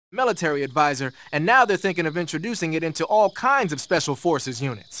military advisor, and now they're thinking of introducing it into all kinds of special forces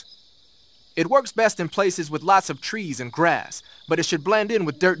units. It works best in places with lots of trees and grass, but it should blend in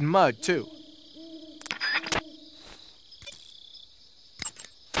with dirt and mud, too.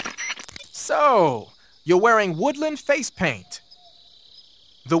 So, you're wearing woodland face paint.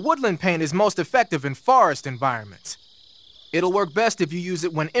 The woodland paint is most effective in forest environments. It'll work best if you use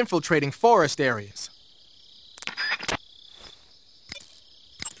it when infiltrating forest areas.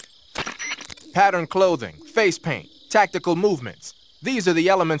 Pattern clothing, face paint, tactical movements. These are the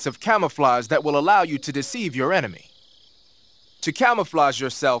elements of camouflage that will allow you to deceive your enemy. To camouflage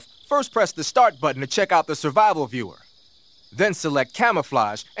yourself, first press the Start button to check out the survival viewer. Then select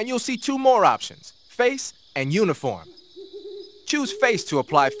Camouflage, and you'll see two more options, Face and Uniform. Choose Face to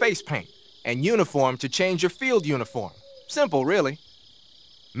apply face paint, and Uniform to change your field uniform. Simple, really.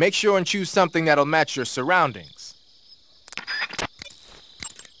 Make sure and choose something that'll match your surroundings.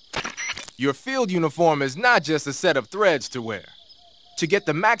 Your field uniform is not just a set of threads to wear. To get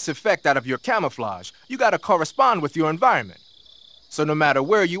the max effect out of your camouflage, you gotta correspond with your environment. So no matter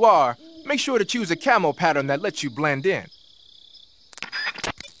where you are, make sure to choose a camo pattern that lets you blend in.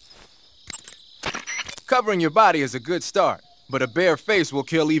 Covering your body is a good start, but a bare face will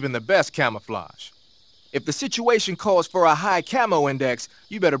kill even the best camouflage. If the situation calls for a high camo index,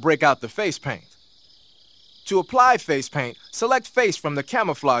 you better break out the face paint. To apply face paint, select Face from the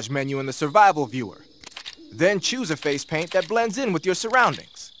Camouflage menu in the Survival viewer. Then choose a face paint that blends in with your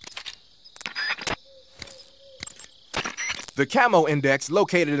surroundings. The camo index,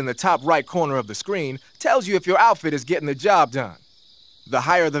 located in the top right corner of the screen, tells you if your outfit is getting the job done. The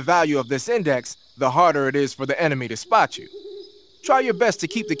higher the value of this index, the harder it is for the enemy to spot you. Try your best to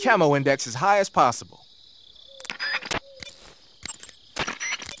keep the camo index as high as possible.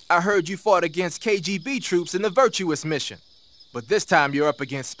 I heard you fought against KGB troops in the Virtuous mission, but this time you're up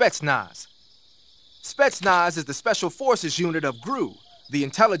against Spetsnaz. Spetsnaz is the Special Forces unit of GRU, the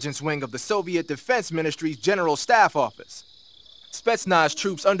intelligence wing of the Soviet Defense Ministry's General Staff Office. Spetsnaz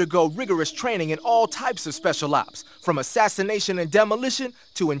troops undergo rigorous training in all types of special ops, from assassination and demolition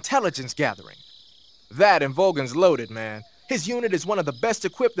to intelligence gathering. That and Volgan's loaded, man. His unit is one of the best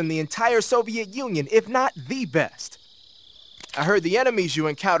equipped in the entire Soviet Union, if not the best. I heard the enemies you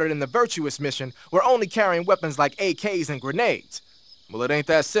encountered in the Virtuous mission were only carrying weapons like AKs and grenades. Well, it ain't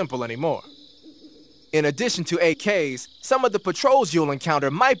that simple anymore. In addition to AKs, some of the patrols you'll encounter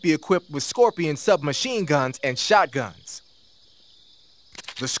might be equipped with Scorpion submachine guns and shotguns.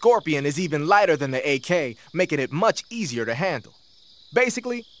 The Scorpion is even lighter than the AK, making it much easier to handle.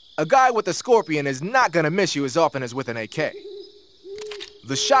 Basically, a guy with a Scorpion is not gonna miss you as often as with an AK.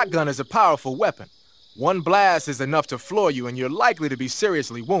 The shotgun is a powerful weapon. One blast is enough to floor you and you're likely to be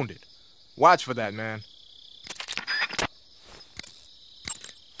seriously wounded. Watch for that, man.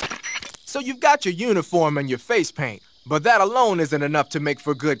 So you've got your uniform and your face paint, but that alone isn't enough to make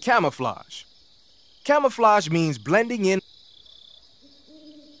for good camouflage. Camouflage means blending in.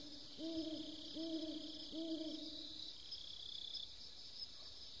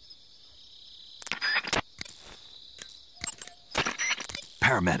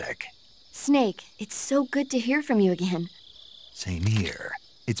 Paramedic. Snake, it's so good to hear from you again. Same here.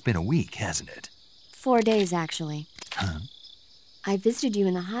 It's been a week, hasn't it? 4 days, actually. Huh? I visited you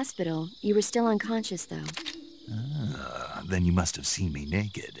in the hospital. You were still unconscious, though. Then you must have seen me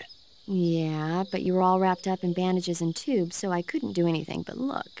naked. Yeah, but you were all wrapped up in bandages and tubes, so I couldn't do anything but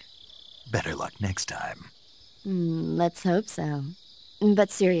look. Better luck next time. Let's hope so.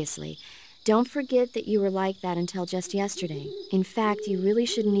 But seriously, don't forget that you were like that until just yesterday. In fact, you really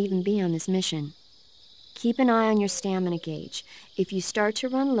shouldn't even be on this mission. Keep an eye on your stamina gauge. If you start to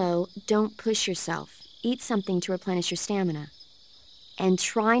run low, don't push yourself. Eat something to replenish your stamina. And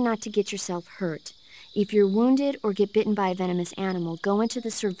try not to get yourself hurt. If you're wounded or get bitten by a venomous animal, go into the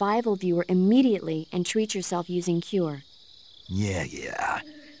survival viewer immediately and treat yourself using Cure. Yeah.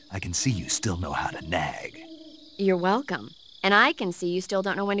 I can see you still know how to nag. You're welcome. And I can see you still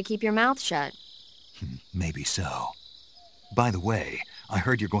don't know when to keep your mouth shut. Maybe so. By the way, I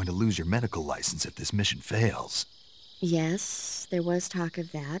heard you're going to lose your medical license if this mission fails. Yes, there was talk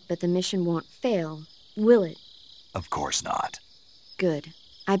of that, but the mission won't fail, will it? Of course not. Good.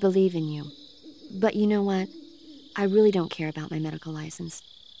 I believe in you. But you know what? I really don't care about my medical license.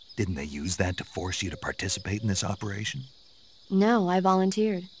 Didn't they use that to force you to participate in this operation? No, I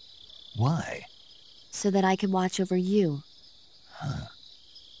volunteered. Why? So that I could watch over you. Huh.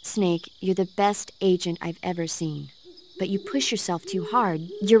 Snake, you're the best agent I've ever seen. But you push yourself too hard.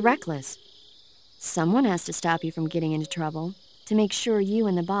 You're reckless. Someone has to stop you from getting into trouble, to make sure you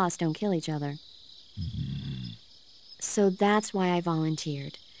and the boss don't kill each other. So that's why I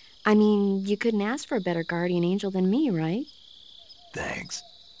volunteered. I mean, you couldn't ask for a better guardian angel than me, right? Thanks.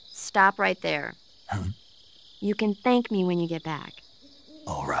 Stop right there. Huh? You can thank me when you get back.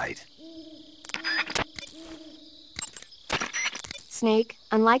 All right. Snake,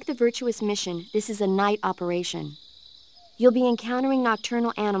 unlike the Virtuous Mission, this is a night operation. You'll be encountering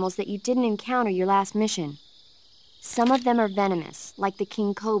nocturnal animals that you didn't encounter your last mission. Some of them are venomous, like the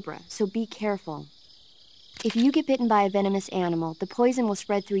king cobra, so be careful. If you get bitten by a venomous animal, the poison will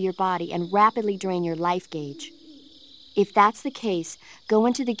spread through your body and rapidly drain your life gauge. If that's the case, go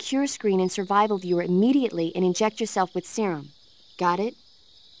into the cure screen and survival viewer immediately and inject yourself with serum. Got it?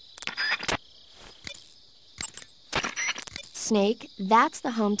 Snake, that's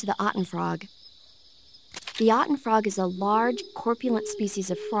the home to the Otten frog. The Otten frog is a large, corpulent species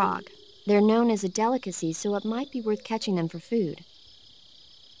of frog. They're known as a delicacy, so it might be worth catching them for food.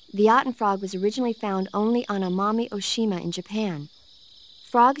 The Otten frog was originally found only on Amami Oshima in Japan.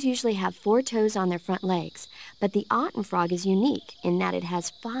 Frogs usually have 4 toes on their front legs, but the Otten frog is unique in that it has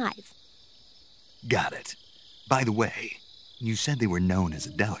 5. Got it. By the way, you said they were known as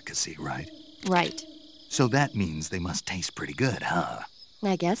a delicacy, right? Right. So that means they must taste pretty good, huh?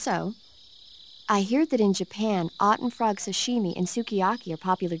 I guess so. I hear that in Japan, Otten frog sashimi and sukiyaki are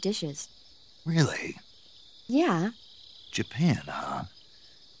popular dishes. Really? Yeah. Japan, huh?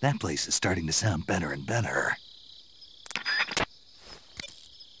 That place is starting to sound better and better.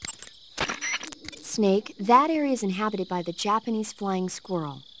 Snake, that area is inhabited by the Japanese flying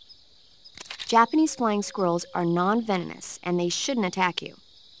squirrel. Japanese flying squirrels are non-venomous, and they shouldn't attack you.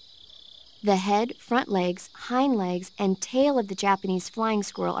 The head, front legs, hind legs, and tail of the Japanese flying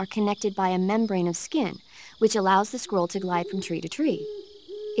squirrel are connected by a membrane of skin, which allows the squirrel to glide from tree to tree.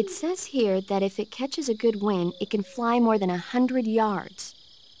 It says here that if it catches a good wind, it can fly more than 100 yards.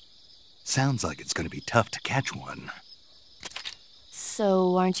 Sounds like it's going to be tough to catch one.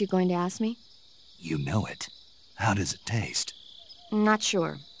 So, aren't you going to ask me? You know it. How does it taste? Not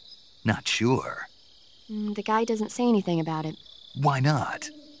sure. Not sure. The guy doesn't say anything about it. Why not?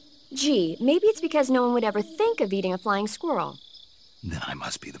 Gee, maybe it's because no one would ever think of eating a flying squirrel. Then I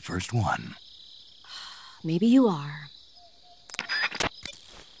must be the first one. Maybe you are.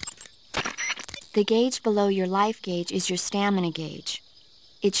 The gauge below your life gauge is your stamina gauge.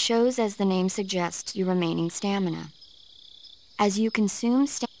 It shows, as the name suggests, your remaining stamina. As you consume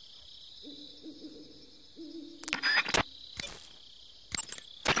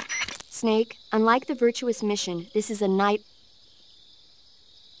Snake, unlike the Virtuous Mission, this is a night...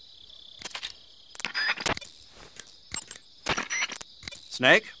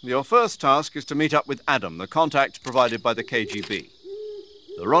 Snake, your first task is to meet up with Adam, the contact provided by the KGB.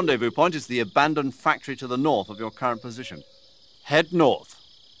 The rendezvous point is the abandoned factory to the north of your current position. Head north.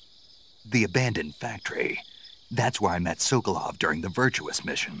 The abandoned factory. That's where I met Sokolov during the Virtuous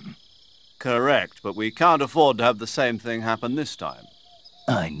Mission. Correct, but we can't afford to have the same thing happen this time.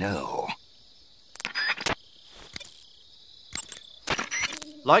 I know.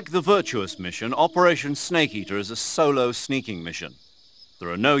 Like the Virtuous Mission, Operation Snake Eater is a solo sneaking mission. There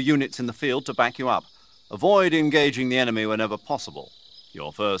are no units in the field to back you up. Avoid engaging the enemy whenever possible.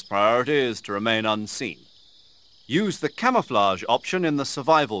 Your first priority is to remain unseen. Use the camouflage option in the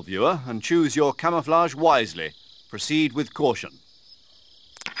survival viewer and choose your camouflage wisely. Proceed with caution.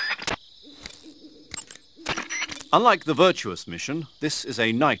 Unlike the Virtuous Mission, this is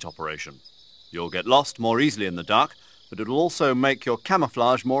a night operation. You'll get lost more easily in the dark, but it'll also make your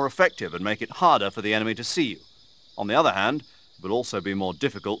camouflage more effective and make it harder for the enemy to see you. On the other hand, it will also be more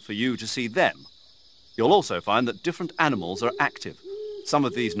difficult for you to see them. You'll also find that different animals are active. Some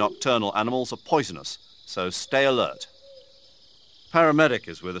of these nocturnal animals are poisonous, so stay alert. Paramedic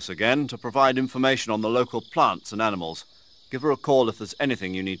is with us again to provide information on the local plants and animals. Give her a call if there's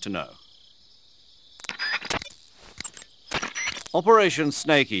anything you need to know. Operation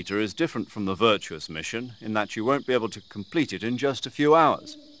Snake Eater is different from the Virtuous Mission in that you won't be able to complete it in just a few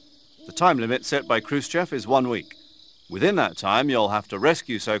hours. The time limit set by Khrushchev is 1 week. Within that time, you'll have to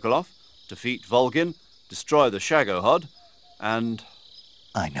rescue Sokolov, defeat Volgin, destroy the Shagohod, and...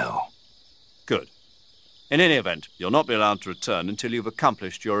 I know. Good. In any event, you'll not be allowed to return until you've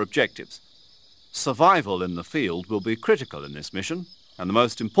accomplished your objectives. Survival in the field will be critical in this mission, and the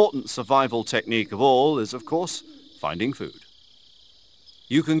most important survival technique of all is, of course, finding food.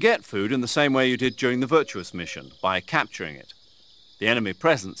 You can get food in the same way you did during the Virtuous Mission, by capturing it. The enemy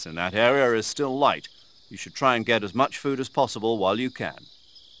presence in that area is still light. You should try and get as much food as possible while you can.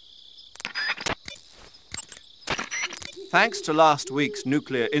 Thanks to last week's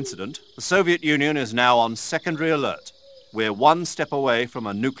nuclear incident, the Soviet Union is now on secondary alert. We're one step away from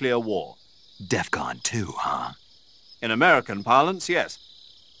a nuclear war. DEFCON 2, huh? In American parlance, yes.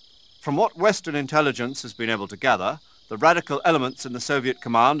 From what Western intelligence has been able to gather, the radical elements in the Soviet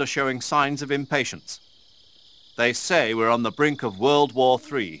command are showing signs of impatience. They say we're on the brink of World War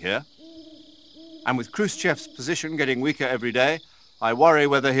III here. And with Khrushchev's position getting weaker every day, I worry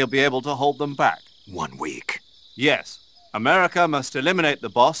whether he'll be able to hold them back. 1 week. Yes, America must eliminate the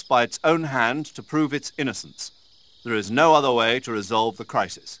boss by its own hand to prove its innocence. There is no other way to resolve the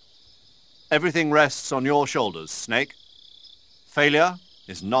crisis. Everything rests on your shoulders, Snake. Failure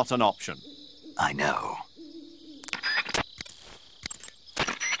is not an option. I know.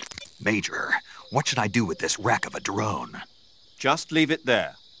 Major, what should I do with this wreck of a drone? Just leave it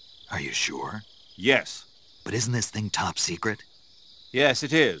there. Are you sure? Yes. But isn't this thing top secret? Yes,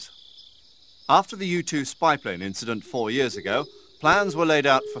 it is. After the U-2 spy plane incident 4 years ago, plans were laid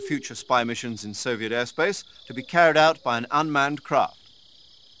out for future spy missions in Soviet airspace to be carried out by an unmanned craft.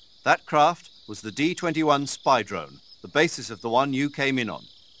 That craft was the D-21 spy drone, the basis of the one you came in on.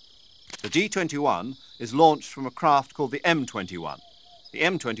 The D-21 is launched from a craft called the M-21. The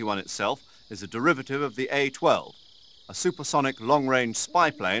M-21 itself is a derivative of the A-12, a supersonic long-range spy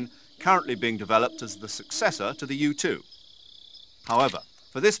plane currently being developed as the successor to the U-2. However,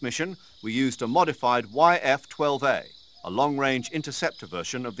 for this mission, we used a modified YF-12A, a long-range interceptor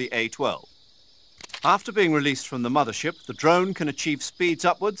version of the A-12. After being released from the mothership, the drone can achieve speeds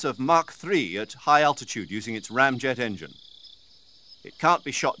upwards of Mach 3 at high altitude using its ramjet engine. It can't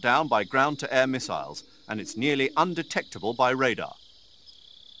be shot down by ground-to-air missiles, and it's nearly undetectable by radar.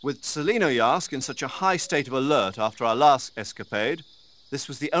 With Selinoyarsk in such a high state of alert after our last escapade, this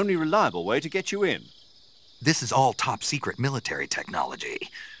was the only reliable way to get you in. This is all top-secret military technology.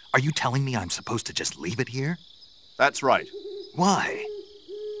 Are you telling me I'm supposed to just leave it here? That's right. Why?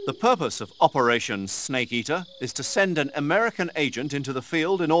 The purpose of Operation Snake Eater is to send an American agent into the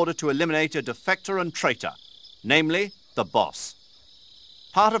field in order to eliminate a defector and traitor, namely the boss.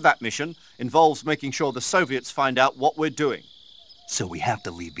 Part of that mission involves making sure the Soviets find out what we're doing. So we have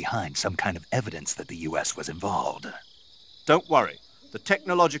to leave behind some kind of evidence that the U.S. was involved. Don't worry. The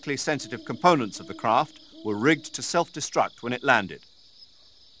technologically sensitive components of the craft were rigged to self-destruct when it landed.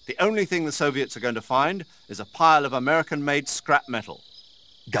 The only thing the Soviets are going to find is a pile of American-made scrap metal.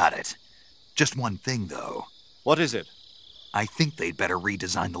 Got it. Just one thing, though. What is it? I think they'd better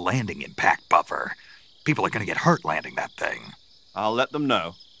redesign the landing impact buffer. People are going to get hurt landing that thing. I'll let them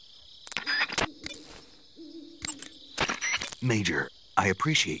know. Major, I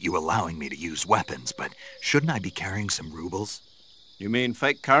appreciate you allowing me to use weapons, but shouldn't I be carrying some rubles? You mean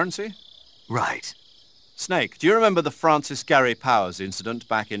fake currency? Right. Snake, do you remember the Francis Gary Powers incident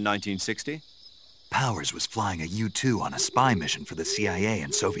back in 1960? Powers was flying a U-2 on a spy mission for the CIA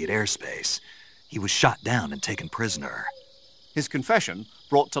in Soviet airspace. He was shot down and taken prisoner. His confession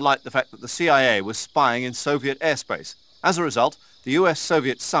brought to light the fact that the CIA was spying in Soviet airspace. As a result, the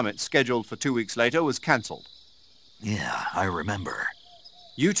US-Soviet summit scheduled for 2 weeks later was cancelled. Yeah, I remember.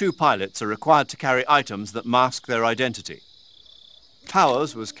 U-2 pilots are required to carry items that mask their identity.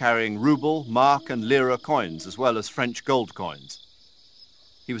 Powers was carrying ruble, mark and lira coins, as well as French gold coins.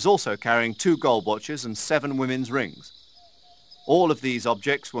 He was also carrying 2 gold watches and 7 women's rings. All of these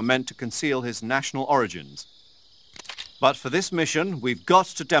objects were meant to conceal his national origins. But for this mission, we've got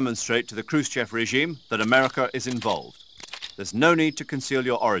to demonstrate to the Khrushchev regime that America is involved. There's no need to conceal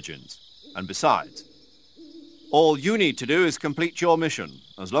your origins. And besides, all you need to do is complete your mission.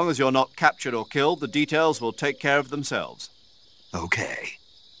 As long as you're not captured or killed, the details will take care of themselves. Okay.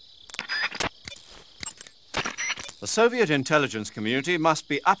 The Soviet intelligence community must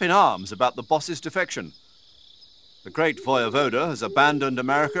be up in arms about the boss's defection. The great Voyevoda has abandoned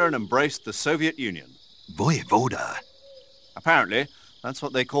America and embraced the Soviet Union. Voyevoda? Apparently, that's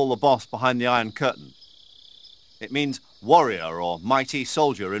what they call the boss behind the Iron Curtain. It means warrior or mighty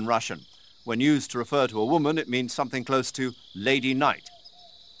soldier in Russian. When used to refer to a woman, it means something close to Lady Knight.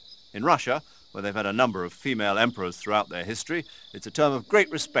 In Russia, where they've had a number of female emperors throughout their history, it's a term of great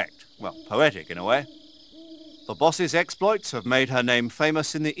respect. Well, poetic in a way. The boss's exploits have made her name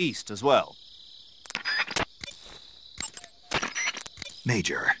famous in the East as well.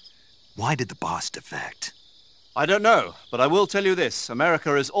 Major, why did the boss defect? I don't know, but I will tell you this.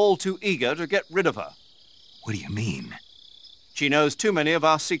 America is all too eager to get rid of her. What do you mean? She knows too many of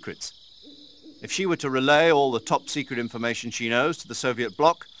our secrets. If she were to relay all the top-secret information she knows to the Soviet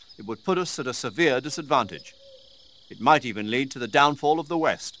bloc, it would put us at a severe disadvantage. It might even lead to the downfall of the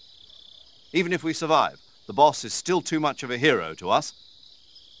West. Even if we survive, the boss is still too much of a hero to us.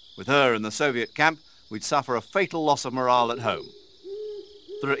 With her in the Soviet camp, we'd suffer a fatal loss of morale at home.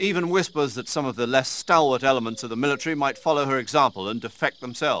 There are even whispers that some of the less stalwart elements of the military might follow her example and defect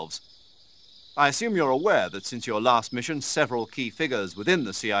themselves. I assume you're aware that since your last mission, several key figures within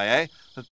the CIA have